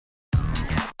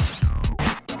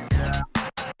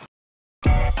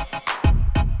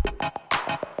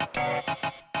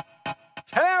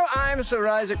I'm Sir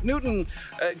Isaac Newton,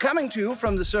 coming to you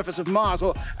from the surface of Mars.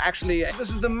 Or actually,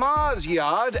 this is the Mars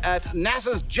yard at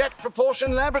NASA's Jet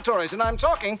Propulsion Laboratories, and I'm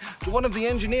talking to one of the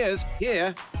engineers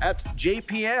here at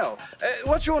JPL.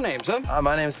 What's your name, sir?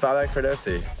 My name's Bobak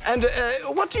Ferdowsi. And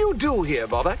what do you do here,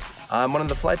 Bobak? I'm one of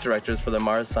the flight directors for the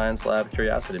Mars Science Lab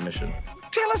Curiosity mission.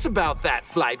 Tell us about that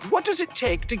flight. What does it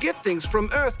take to get things from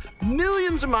Earth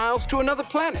millions of miles to another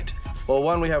planet? Well,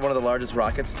 one, we have one of the largest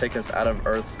rockets take us out of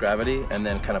Earth's gravity and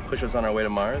then kind of push us on our way to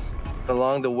Mars.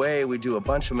 Along the way, we do a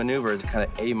bunch of maneuvers, kind of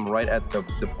aim right at the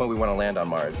point we want to land on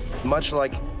Mars. Much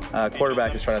like a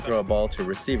quarterback is trying to throw a ball to a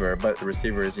receiver, but the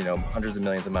receiver is, hundreds of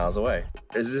millions of miles away.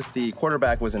 It's as if the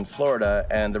quarterback was in Florida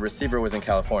and the receiver was in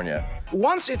California.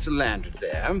 Once it's landed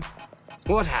there,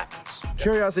 what happens?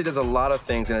 Curiosity does a lot of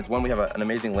things, and it's one, we have an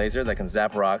amazing laser that can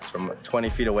zap rocks from 20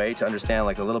 feet away to understand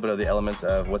like a little bit of the element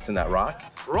of what's in that rock.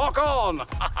 Rock on!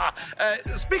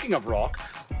 Speaking of rock,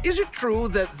 is it true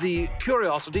that the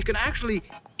Curiosity can actually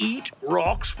eat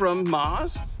rocks from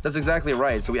Mars? That's exactly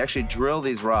right. So we actually drill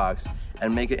these rocks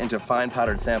and make it into fine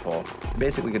powdered sample.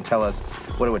 Basically can tell us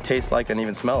what it would taste like and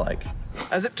even smell like.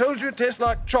 Has it told you it tastes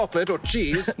like chocolate or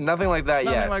cheese? Nothing like that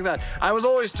yet. Nothing like that. I was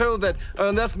always told that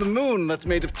that's the moon that's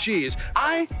made of cheese.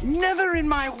 I never in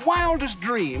my wildest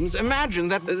dreams imagined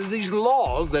that these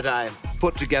laws that I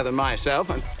put together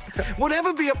myself would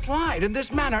ever be applied in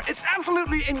this manner. It's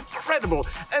absolutely incredible.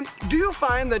 And do you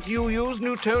find that you use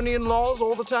Newtonian laws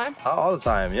all the time? All the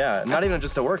time, yeah. Not even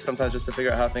just to work, sometimes just to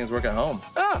figure out how things work at home.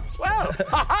 Oh, well,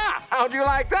 ha-ha! How do you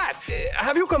like that?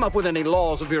 Have you come up with any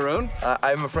laws of your own?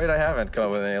 I'm afraid I haven't come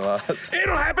up with any laws.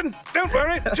 It'll happen. Don't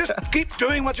worry. Just keep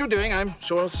doing what you're doing. I'm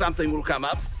sure something will come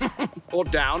up. Or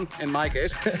down, in my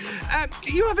case.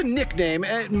 You have a nickname,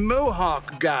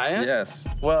 Mohawk Guy. Yes.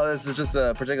 Well, this is just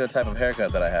a particular type of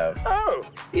haircut that I have. Oh,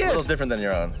 yes. A little different than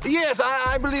your own. Yes,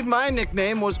 I believe my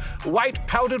nickname was White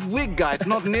Powdered Wig Guy. It's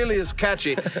not nearly as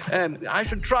catchy. I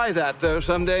should try that, though,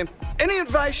 someday. Any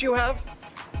advice you have?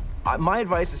 My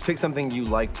advice is pick something you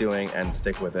like doing and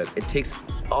stick with it. It takes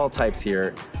all types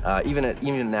here, even at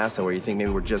NASA, where you think maybe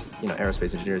we're just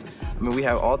aerospace engineers. I mean, we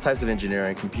have all types of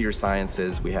engineering, computer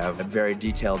sciences. We have very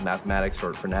detailed mathematics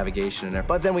for navigation,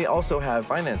 but then we also have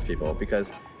finance people,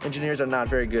 because engineers are not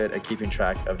very good at keeping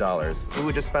track of dollars. We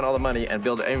would just spend all the money and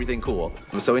build everything cool.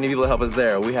 So we need people to help us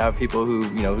there. We have people who,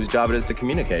 whose job it is to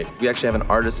communicate. We actually have an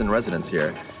artist in residence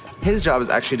here. His job is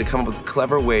actually to come up with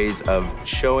clever ways of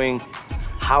showing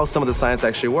how some of the science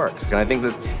actually works. And I think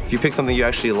that if you pick something you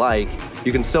actually like,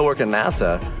 you can still work at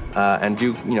NASA and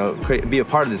do, be a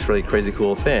part of this really crazy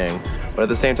cool thing. But at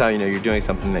the same time, you're doing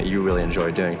something that you really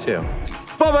enjoy doing too.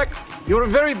 Bobak, you're a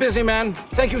very busy man.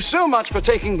 Thank you so much for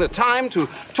taking the time to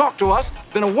talk to us.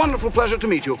 It's been a wonderful pleasure to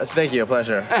meet you. Thank you, a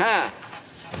pleasure.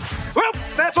 Well,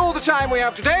 that's all the time we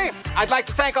have today. I'd like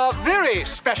to thank our very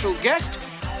special guest.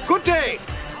 Good day,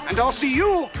 and I'll see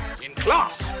you in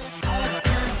class.